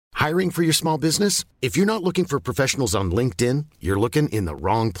Hiring for your small business? If you're not looking for professionals on LinkedIn, you're looking in the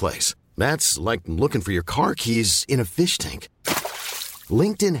wrong place. That's like looking for your car keys in a fish tank.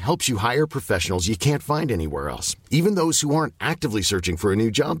 LinkedIn helps you hire professionals you can't find anywhere else, even those who aren't actively searching for a new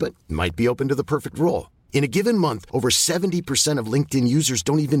job but might be open to the perfect role. In a given month, over 70% of LinkedIn users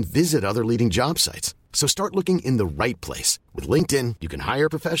don't even visit other leading job sites. So start looking in the right place. With LinkedIn, you can hire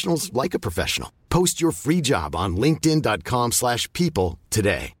professionals like a professional. Post your free job on linkedin.com/people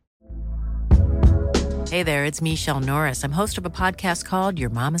today. Hey there, it's Michelle Norris. I'm host of a podcast called Your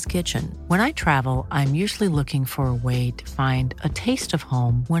Mama's Kitchen. When I travel, I'm usually looking for a way to find a taste of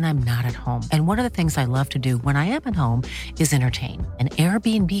home when I'm not at home. And one of the things I love to do when I am at home is entertain. And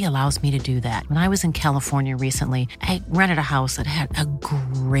Airbnb allows me to do that. When I was in California recently, I rented a house that had a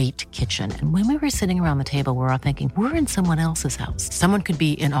great kitchen. And when we were sitting around the table, we're all thinking, we're in someone else's house. Someone could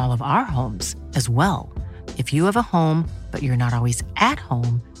be in all of our homes as well. If you have a home, but you're not always at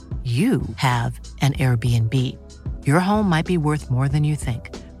home, you have an Airbnb. Your home might be worth more than you think.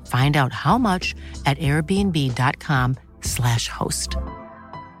 Find out how much at airbnb.com/host. Down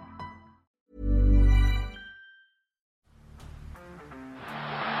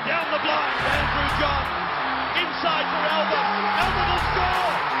the blind, Andrew John. Inside for Albert. Albert will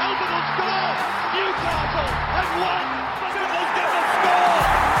score. Albert will score. Newcastle have won. Biddle's going to score.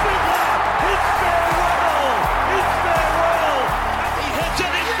 Fiddler. It's farewell. It's farewell. And he hits it.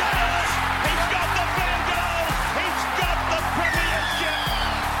 He's got it. He's got the field goal. He's got the premiership.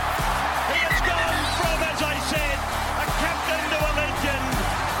 He has gone from, as I said, a captain to a legend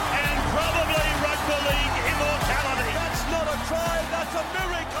and probably rugby league immortality. That's not a try. That's a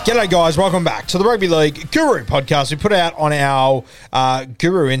miracle. G'day guys, welcome back to the Rugby League Guru podcast. We put out on our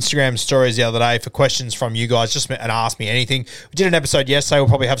Guru Instagram stories the other day for questions from you guys, just and ask me anything. We did an episode yesterday. We'll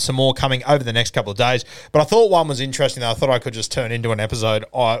probably have some more coming over the next couple of days. But I thought one was interesting that I thought I could just turn into an episode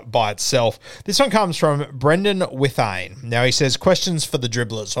by itself. This one comes from Brendan Withane. Now he says, questions for the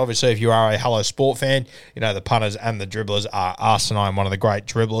dribblers. Obviously, if you are a Hello Sport fan, you know the punters and the dribblers are us, and I'm one of the great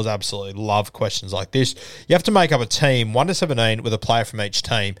dribblers. Absolutely love questions like this. You have to make up a team, 1 to 17, with a player from each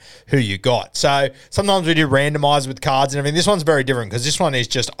team who you got. So sometimes we do randomize with cards and everything. This one's very different because this one is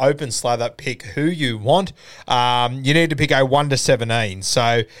just open slather, pick who you want. You need to pick a 1 to 17.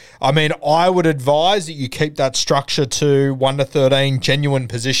 So, I mean, I would advise that you keep that structure to 1 to 13 genuine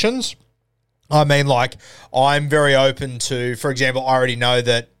positions. I mean, like, I'm very open to, for example, I already know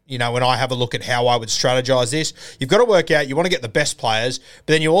that, you know, when I have a look at how I would strategize this, you've got to work out, you want to get the best players,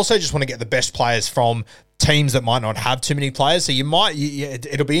 but then you also just want to get the best players from teams that might not have too many players. So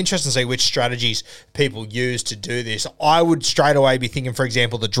it'll be interesting to see which strategies people use to do this. I would straight away be thinking, for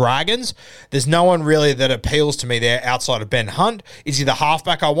example, the Dragons. There's no one really that appeals to me there outside of Ben Hunt. Is he the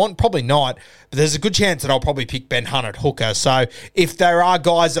halfback I want? Probably not. But there's a good chance that I'll probably pick Ben Hunt at hooker. So if there are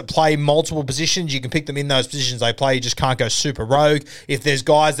guys that play multiple positions, you can pick them in those positions they play. You just can't go super rogue. If there's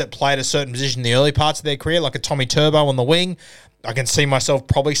guys that play at a certain position in the early parts of their career, like a Tommy Turbo on the wing, I can see myself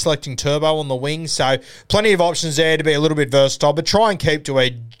probably selecting Turbo on the wing. So plenty of options there to be a little bit versatile, but try and keep to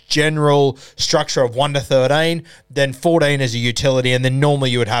a general structure of 1 to 13, then 14 as a utility, and then normally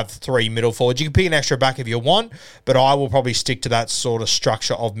you would have 3 middle forwards. You can pick an extra back if you want, but I will probably stick to that sort of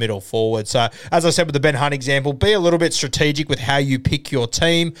structure of middle forward. So as I said with the Ben Hunt example, be a little bit strategic with how you pick your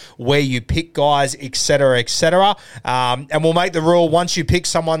team, where you pick guys, etc., etc. And we'll make the rule, once you pick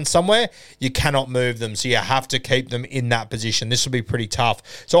someone somewhere, you cannot move them. So you have to keep them in that position. This will be pretty tough.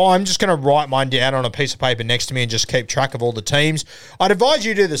 So I'm just going to write mine down on a piece of paper next to me and just keep track of all the teams. I'd advise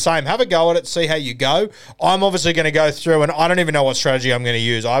you to do the same. Have a go at it, see how you go. I'm obviously going to go through, and I don't even know what strategy I'm going to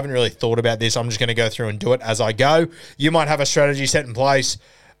use. I haven't really thought about this. I'm just going to go through and do it as I go. You might have a strategy set in place.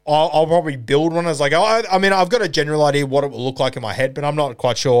 I'll probably build one as I go. I mean, I've got a general idea what it will look like in my head, but I'm not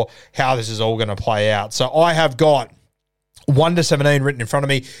quite sure how this is all going to play out. So I have got 1 to 17 written in front of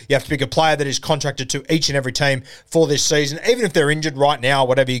me. You have to pick a player that is contracted to each and every team for this season. Even if they're injured right now,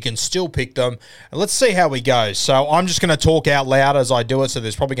 whatever, you can still pick them. And let's see how we go. So I'm just going to talk out loud as I do it. So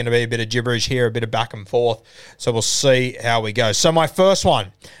there's probably going to be a bit of gibberish here, a bit of back and forth. So we'll see how we go. So my first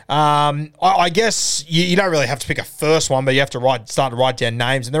one, I guess you don't really have to pick a first one, but you have to start to write down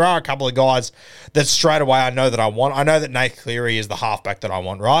names. And there are a couple of guys that straight away I know that I want. I know that Nath Cleary is the halfback that I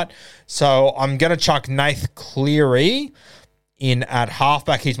want, right? So I'm going to chuck Nath Cleary in at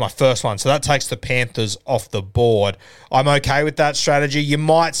halfback. He's my first one. So that takes the Panthers off the board. I'm okay with that strategy. You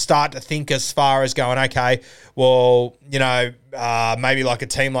might start to think as far as going, okay, well, you know, maybe like a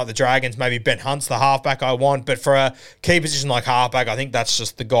team like the Dragons, maybe Ben Hunt's the halfback I want. But for a key position like halfback, I think that's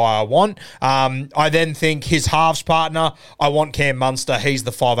just the guy I want. I then think his halves partner, I want Cam Munster. He's the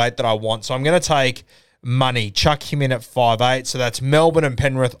 5'8" that I want. So I'm going to take money. Chuck him in at 5'8", so that's Melbourne and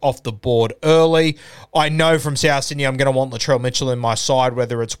Penrith off the board early. I know from South Sydney I'm going to want Latrell Mitchell in my side,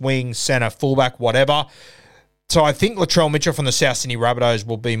 whether it's wing, centre, fullback, whatever. So I think Latrell Mitchell from the South Sydney Rabbitohs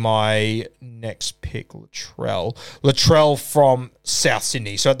will be my next pick. Latrell from South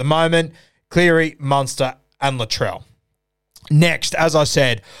Sydney. So at the moment, Cleary, Munster, and Latrell. Next, as I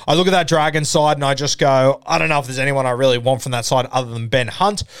said, I look at that Dragon side and I just go, I don't know if there's anyone I really want from that side other than Ben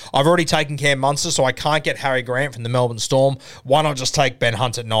Hunt. I've already taken Cam Munster, so I can't get Harry Grant from the Melbourne Storm. Why not just take Ben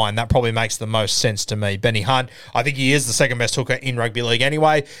Hunt at 9? That probably makes the most sense to me. Benny Hunt, I think he is the second best hooker in rugby league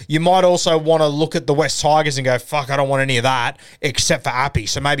anyway. You might also want to look at the West Tigers and go, fuck, I don't want any of that except for Appy.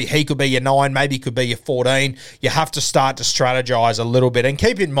 So maybe he could be your 9, maybe he could be your 14. You have to start to strategize a little bit. And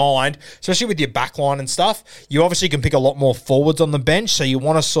keep in mind, especially with your backline and stuff, you obviously can pick a lot more forwards on the bench, so you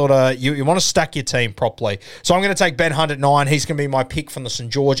want to sort of you want to stack your team properly. So I'm going to take Ben Hunt at 9. He's going to be my pick from the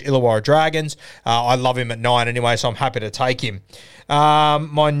St. George Illawarra Dragons. I love him at 9 anyway, so I'm happy to take him.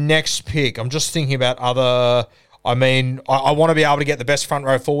 My next pick, I'm just thinking about other... I want to be able to get the best front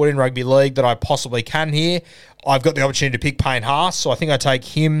row forward in rugby league that I possibly can here. I've got the opportunity to pick Payne Haas, so I think I take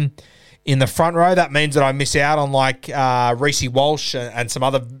him in the front row. That means that I miss out on like Reece Walsh and some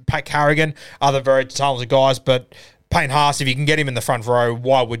other, Pat Carrigan, other very talented guys, but Payne Haas, if you can get him in the front row,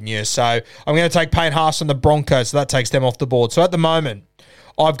 why wouldn't you? So I'm going to take Payne Haas from the Broncos, so that takes them off the board. So at the moment,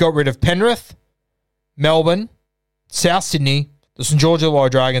 I've got rid of Penrith, Melbourne, South Sydney, the St. George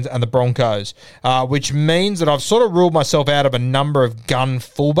Illawarra Dragons, and the Broncos, which means that I've sort of ruled myself out of a number of gun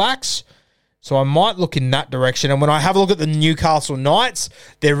fullbacks. So I might look in that direction. And when I have a look at the Newcastle Knights,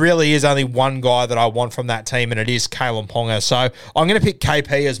 there really is only one guy that I want from that team, and it is Kalen Ponga. So I'm going to pick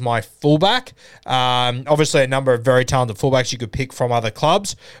KP as my fullback. Obviously, a number of very talented fullbacks you could pick from other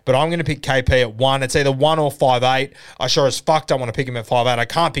clubs, but I'm going to pick KP at 1. It's either 1 or 5'8". I sure as fuck don't want to pick him at 5'8". I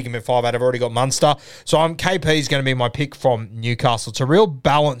can't pick him at 5'8". I've already got Munster. So KP is going to be my pick from Newcastle. It's a real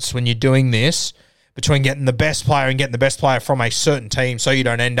balance when you're doing this between getting the best player and getting the best player from a certain team so you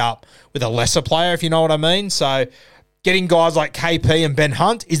don't end up with a lesser player, if you know what I mean. So getting guys like KP and Ben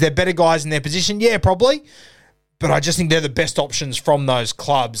Hunt, is there better guys in their position? Yeah, probably. But I just think they're the best options from those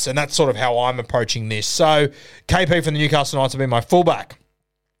clubs, and that's sort of how I'm approaching this. So KP from the Newcastle Knights will be my fullback.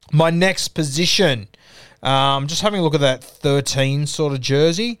 My next position, just having a look at that 13 sort of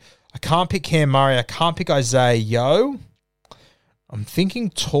jersey. I can't pick Cam Murray. I can't pick Isaiah Yeo. I'm thinking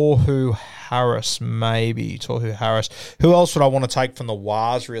Tohu Harris, maybe. Tohu Harris. Who else would I want to take from the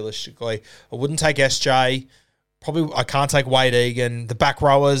Wars, realistically? I wouldn't take SJ. Probably I can't take Wade Egan. The back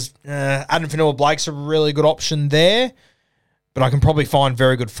rowers, Adam Fanua-Blake's a really good option there. But I can probably find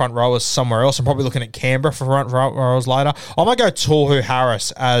very good front rowers somewhere else. I'm probably looking at Canberra for front rowers later. I might go Tohu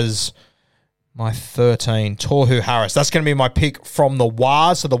Harris as my 13. Tohu Harris. That's going to be my pick from the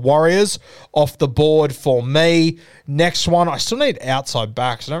Wars. So the Warriors off the board for me. Next one, I still need outside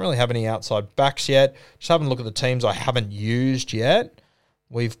backs. I don't really have any outside backs yet. Just having a look at the teams I haven't used yet.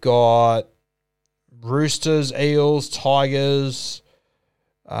 We've got Roosters, Eels, Tigers,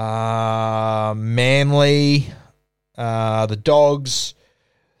 Manly, the Dogs,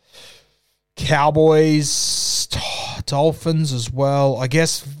 Cowboys, Dolphins as well. I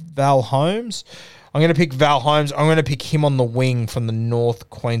guess Val Holmes. I'm going to pick Val Holmes. I'm going to pick him on the wing from the North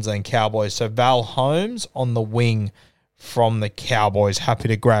Queensland Cowboys. So Val Holmes on the wing from the Cowboys. Happy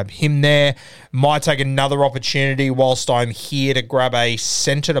to grab him there. Might take another opportunity whilst I'm here to grab a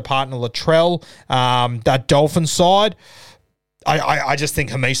centre to partner Latrell. That Dolphins side, I just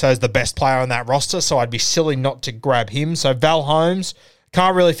think Hamiso is the best player on that roster, so I'd be silly not to grab him. So Val Holmes,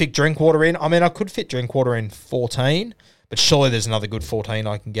 can't really fit Drinkwater in. I mean, I could fit Drinkwater in 14, but surely there's another good 14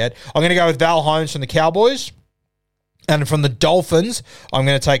 I can get. I'm going to go with Val Holmes from the Cowboys. And from the Dolphins, I'm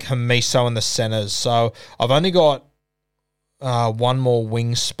going to take Hamiso in the centres. So I've only got one more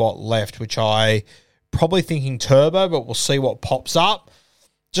wing spot left, which I probably thinking Turbo, but we'll see what pops up.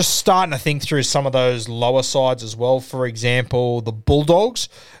 Just starting to think through some of those lower sides as well. For example, the Bulldogs.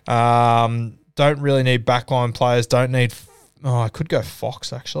 Don't really need backline players. Don't need... I could go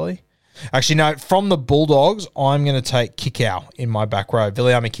Fox, actually. Actually, no, from the Bulldogs, I'm going to take Kikau in my back row.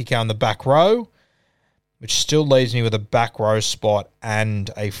 Viliami Kikau in the back row, which still leaves me with a back row spot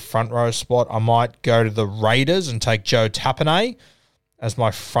and a front row spot. I might go to the Raiders and take Joe Tapine as my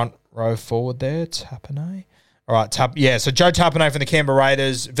front row forward there. Tapine. All right, so Joe Tapine from the Canberra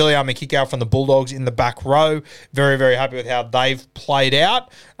Raiders, Viliami Kikau from the Bulldogs in the back row. Very, very happy with how they've played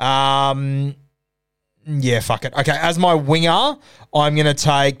out. Yeah, fuck it. Okay, as my winger, I'm going to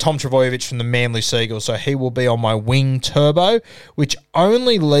take Tom Trbojevic from the Manly Seagulls, so he will be on my wing Turbo, which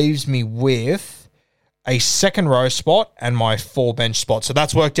only leaves me with a second row spot, and my 4 bench spot. So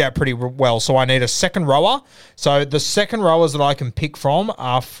that's worked out pretty well. So I need a second rower. So the second rowers that I can pick from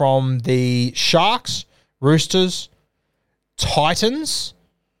are from the Sharks, Roosters, Titans,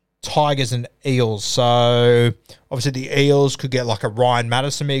 Tigers, and Eels. So obviously the Eels could get like a Ryan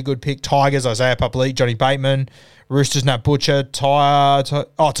Madison, be a good pick. Tigers, Isaiah Papali'i, Johnny Bateman. Roosters, Nat Butcher. Titans,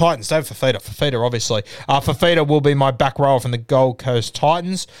 Dave Fafita. Fafita, obviously. Fafita will be my back rower from the Gold Coast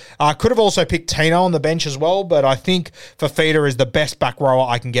Titans. Could have also picked Tino on the bench as well, but I think Fafita is the best back rower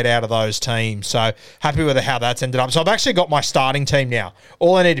I can get out of those teams. So happy with how that's ended up. So I've actually got my starting team now.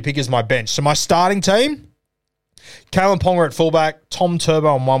 All I need to pick is my bench. So my starting team, Kalen Ponga at fullback, Tom Turbo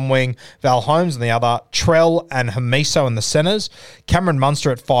on one wing, Val Holmes on the other, Trell and Hamiso in the centres, Cameron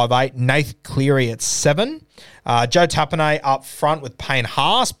Munster at 5'8", Nath Cleary at 7, Joe Tapine up front with Payne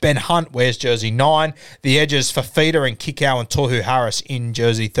Haas, Ben Hunt wears jersey 9, the edges Fafita and Kikau and Tohu Harris in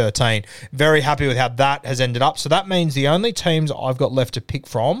jersey 13. Very happy with how that has ended up. So that means the only teams I've got left to pick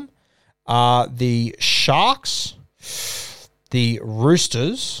from are the Sharks, the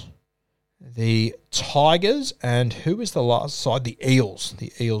Roosters, the Tigers, and who is the last side? The Eels.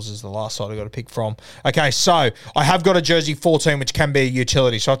 The Eels is the last side I've got to pick from. Okay, so I have got a jersey 14, which can be a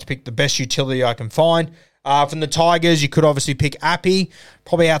utility, so I have to pick the best utility I can find. From the Tigers, you could obviously pick Appy.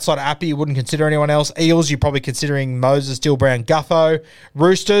 Probably outside of Appy, you wouldn't consider anyone else. Eels, you're probably considering Moses, Dill Brown, Gutho.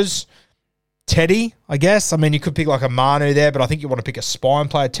 Roosters, Teddy, I guess. I mean, you could pick like a Manu there, but I think you want to pick a spine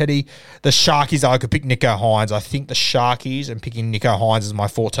player, Teddy. The Sharkies, I could pick Nico Hines. I think the Sharkies and picking Nico Hines as my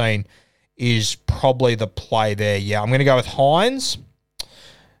 14 is probably the play there. Yeah, I'm going to go with Hines.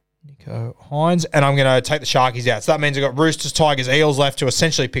 Nico Hines. And I'm going to take the Sharkies out. So that means I've got Roosters, Tigers, Eels left to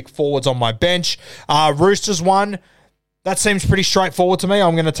essentially pick forwards on my bench. Roosters one. That seems pretty straightforward to me.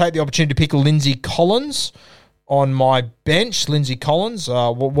 I'm going to take the opportunity to pick Lindsay Collins on my bench. Lindsay Collins.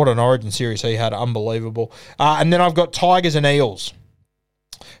 What an Origin series he had. Unbelievable. And then I've got Tigers and Eels.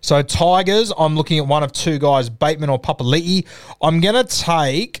 So Tigers, I'm looking at one of two guys, Bateman or Papali'i. I'm gonna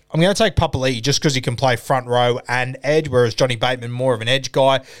take Papali'i just because he can play front row and edge, whereas Johnny Bateman more of an edge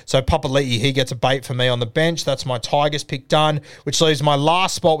guy. So Papali'i, he gets a bait for me on the bench. That's my Tigers pick done, which leaves my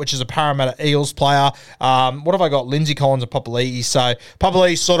last spot, which is a Parramatta Eels player. What have I got? Lindsay Collins and Papali'i. So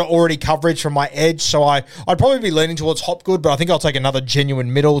Papali'i's sort of already coverage from my edge, so I'd probably be leaning towards Hopgood, but I think I'll take another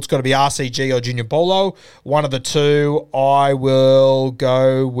genuine middle. It's got to be RCG or Junior Bolo. One of the two. I will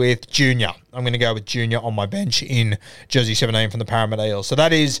go with Junior. I'm going to go with Junior on my bench in jersey 17 from the Parramatta Eels. So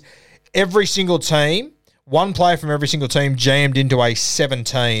that is every single team, one player from every single team jammed into a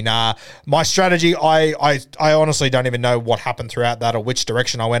 17. My strategy, I honestly don't even know what happened throughout that or which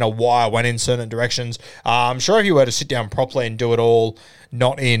direction I went or why I went in certain directions. I'm sure if you were to sit down properly and do it all,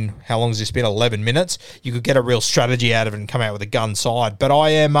 not in, how long has this been, 11 minutes, you could get a real strategy out of it and come out with a gun side. But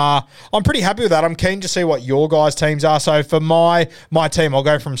I'm pretty happy with that. I'm keen to see what your guys' teams are. So for my team, I'll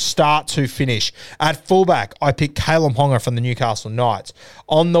go from start to finish. At fullback, I picked Kalen Ponga from the Newcastle Knights.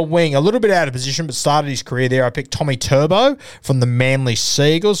 On the wing, a little bit out of position, but started his career there, I picked Tommy Turbo from the Manly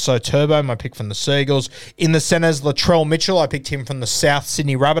Seagulls. So Turbo, my pick from the Seagulls. In the centres, Latrell Mitchell, I picked him from the South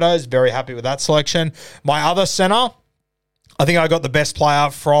Sydney Rabbitohs. Very happy with that selection. My other centre, I think I got the best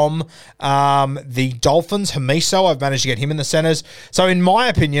player from the Dolphins, Hamiso. I've managed to get him in the centres. So in my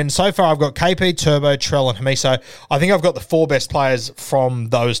opinion, so far I've got KP, Turbo, Trell and Hamiso. I think I've got the 4 best players from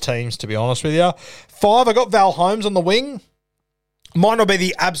those teams, to be honest with you. 5, I got Val Holmes on the wing. Might not be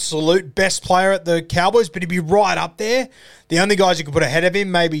the absolute best player at the Cowboys, but he'd be right up there. The only guys you could put ahead of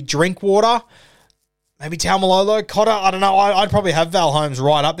him, maybe Drinkwater, maybe Taumalolo, Cotter. I don't know. I'd probably have Val Holmes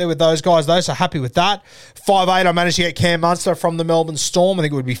right up there with those guys, though, so happy with that. 5'8", I managed to get Cam Munster from the Melbourne Storm. I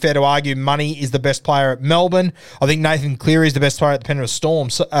think it would be fair to argue Money is the best player at Melbourne. I think Nathan Cleary is the best player at the Penrith Storm.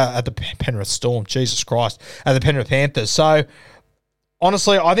 At the Penrith Panthers. So,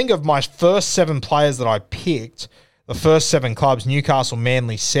 honestly, I think of my first 7 players that I picked, the first 7 clubs, Newcastle,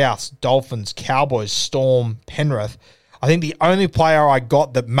 Manly, Souths, Dolphins, Cowboys, Storm, Penrith, I think the only player I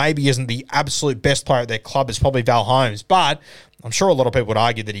got that maybe isn't the absolute best player at their club is probably Val Holmes, but I'm sure a lot of people would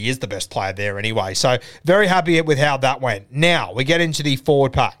argue that he is the best player there anyway. So very happy with how that went. Now, we get into the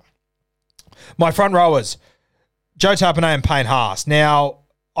forward pack. My front rowers, Joe Tapine and Payne Haas. Now,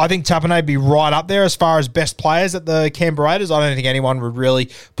 I think Tapine would be right up there as far as best players at the Canberra Raiders. I don't think anyone would really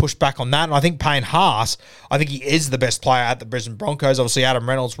push back on that. And I think Payne Haas, I think he is the best player at the Brisbane Broncos. Obviously, Adam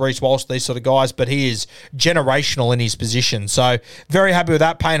Reynolds, Reece Walsh, these sort of guys, but he is generational in his position. So very happy with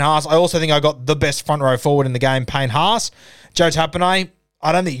that, Payne Haas. I also think I got the best front row forward in the game, Payne Haas. Joe Tapine,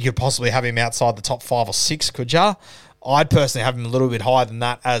 I don't think you could possibly have him outside the top 5 or 6, could ya? I'd personally have him a little bit higher than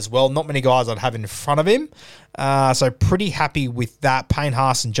that as well. Not many guys I'd have in front of him. So pretty happy with that. Payne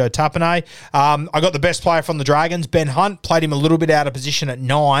Haas and Joe Tapine. I got the best player from the Dragons, Ben Hunt. Played him a little bit out of position at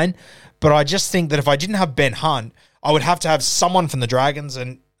 9. But I just think that if I didn't have Ben Hunt, I would have to have someone from the Dragons.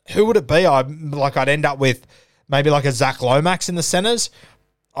 And who would it be? I'd end up with maybe like a Zach Lomax in the centres.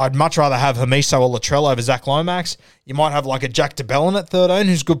 I'd much rather have Hamiso or Latrell over Zach Lomax. You might have like a Jack DeBellin at 13,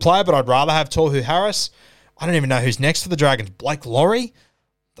 who's a good player, but I'd rather have Tohu Harris. I don't even know who's next for the Dragons. Blake Laurie?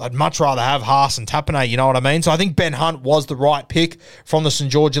 I'd much rather have Haas and Tapine, you know what I mean? So I think Ben Hunt was the right pick from the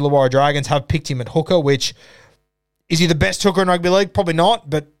St. George Illawarra Dragons. Have picked him at hooker, which, is he the best hooker in rugby league? Probably not,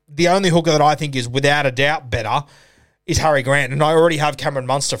 but the only hooker that I think is without a doubt better is Harry Grant, and I already have Cameron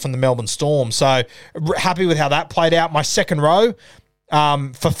Munster from the Melbourne Storm. So happy with how that played out. My second row,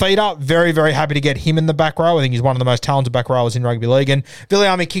 Fafita, very, very happy to get him in the back row. I think he's one of the most talented back rowers in rugby league. And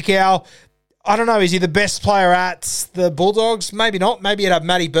Viliami Kikau, I don't know, is he the best player at the Bulldogs? Maybe not. Maybe you'd have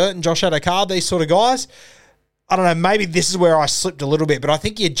Matty Burton, Josh Adokar, these sort of guys. I don't know, maybe this is where I slipped a little bit, but I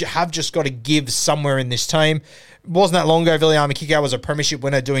think you have just got to give somewhere in this team. It wasn't that long ago, Viliami Kikau was a premiership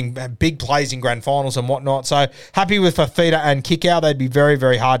winner doing big plays in grand finals and whatnot. So happy with Fafita and Kikau. They'd be very,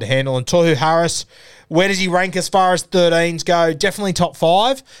 very hard to handle. And Tohu Harris, where does he rank as far as 13s go? Definitely top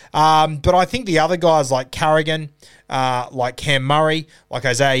 5. But I think the other guys like Carrigan, like Cam Murray, like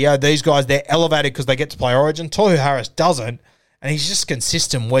Isaiah Yeo, these guys, they're elevated because they get to play Origin. Tohu Harris doesn't, and he's just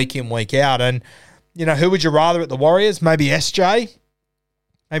consistent week in, week out. And, you know, who would you rather at the Warriors? Maybe SJ?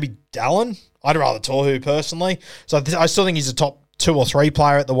 Maybe Dallin? I'd rather Tohu personally. So I still think he's a top 2 or 3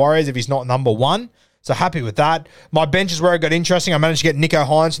 player at the Warriors if he's not number 1. So happy with that. My bench is where it got interesting. I managed to get Nicho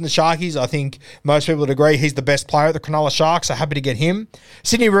Hynes from the Sharkies. I think most people would agree he's the best player at the Cronulla Sharks. So happy to get him.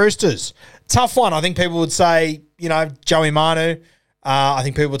 Sydney Roosters. Tough one. I think people would say, you know, Joey Manu. I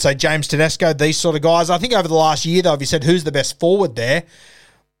think people would say James Tedesco, these sort of guys. I think over the last year, though, if you said who's the best forward there,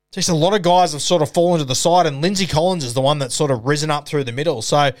 just a lot of guys have sort of fallen to the side, and Lindsay Collins is the one that's sort of risen up through the middle.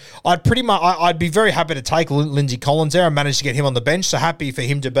 So I'd be very happy to take Lindsay Collins there. I managed to get him on the bench, so happy for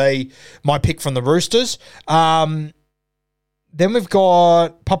him to be my pick from the Roosters. Then we've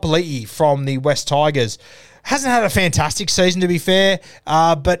got Papali'i from the West Tigers. Hasn't had a fantastic season, to be fair,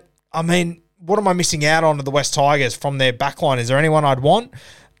 but I mean, what am I missing out on to the West Tigers from their backline? Is there anyone I'd want?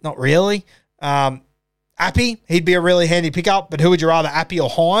 Not really. Appy, he'd be a really handy pickup, but who would you rather, Appy or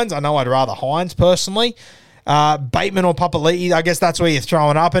Hynes? I know I'd rather Hynes personally. Bateman or Papali'i, I guess that's where you're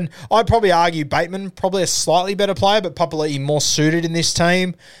throwing up. And I'd probably argue Bateman, probably a slightly better player, but Papali'i more suited in this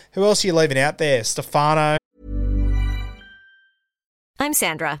team. Who else are you leaving out there? Stefano. I'm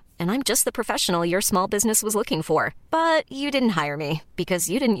Sandra, and I'm just the professional your small business was looking for. But you didn't hire me because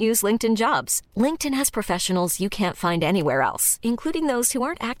you didn't use LinkedIn Jobs. LinkedIn has professionals you can't find anywhere else, including those who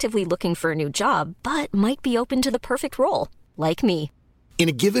aren't actively looking for a new job, but might be open to the perfect role, like me. In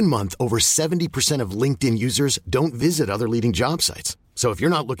a given month, over 70% of LinkedIn users don't visit other leading job sites. So if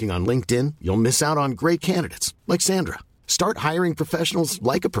you're not looking on LinkedIn, you'll miss out on great candidates like Sandra. Start hiring professionals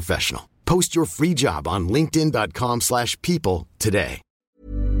like a professional. Post your free job on linkedin.com/people today.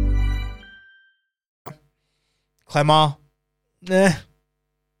 Clemmer,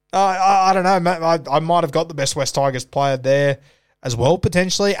 I don't know. I might have got the best West Tigers player there as well,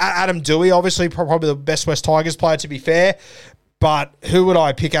 potentially. Adam Doueihi, obviously, probably the best West Tigers player, to be fair. But who would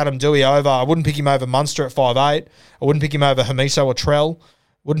I pick Adam Doueihi over? I wouldn't pick him over Munster at 5'8". I wouldn't pick him over Hamiso or Trell.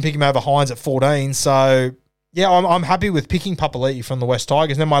 Wouldn't pick him over Hynes at 14. So, yeah, I'm happy with picking Papali'i from the West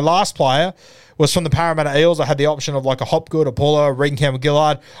Tigers. And then my last player was from the Parramatta Eels. I had the option of like a Hopgood, a Paulo, Regan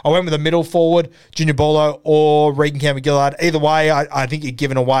Campbell-Gillard. I went with a middle forward, Junior Paulo or Regan Campbell-Gillard. Either way, I think you're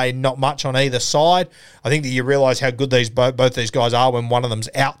giving away not much on either side. I think that you realise how good both these guys are when one of them's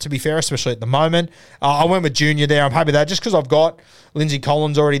out, to be fair, especially at the moment. I went with Junior there. I'm happy with that just because I've got Lindsay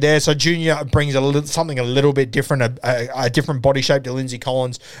Collins already there. So Junior brings something a little bit different, a different body shape to Lindsay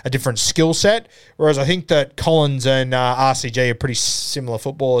Collins, a different skill set. Whereas I think that Collins and RCG are pretty similar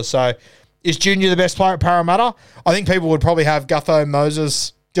footballers. So is Junior the best player at Parramatta? I think people would probably have Gutho,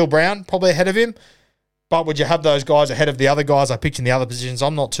 Moses, Dill Brown probably ahead of him. But would you have those guys ahead of the other guys I picked in the other positions?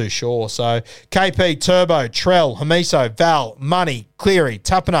 I'm not too sure. So KP, Turbo, Trell, Hamiso, Val, Money, Cleary,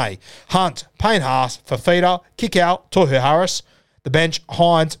 Tapine, Hunt, Payne Haas, Fafita, Kikau, Tohu Harris. The bench,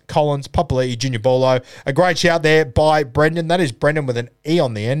 Hines, Collins, Papali'i, Junior Bolo. A great shout there by Brendan. That is Brendan with an E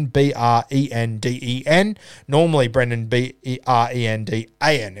on the end, Brenden. Normally Brendan,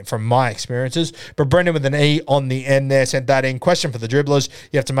 Brendan from my experiences. But Brendan with an E on the end there sent that in. Question for the dribblers.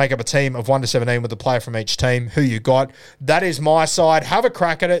 You have to make up a team of 1 to 17 with a player from each team. Who you got? That is my side. Have a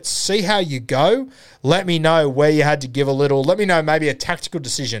crack at it. See how you go. Let me know where you had to give a little. Let me know maybe a tactical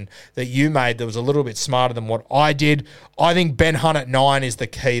decision that you made that was a little bit smarter than what I did. I think Ben Hunt at 9 is the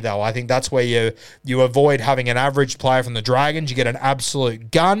key, though. I think that's where you avoid having an average player from the Dragons. You get an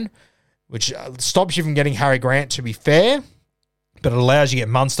absolute gun, which stops you from getting Harry Grant, to be fair, but it allows you to get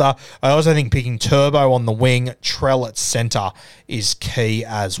Munster. I also think picking Turbo on the wing, Trell at centre is key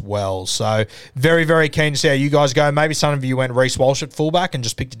as well. So very, very keen to see how you guys go. Maybe some of you went Reece Walsh at fullback and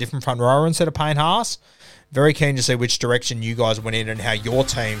just picked a different front rower instead of Payne Haas. Very keen to see which direction you guys went in and how your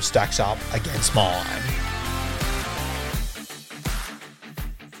team stacks up against mine.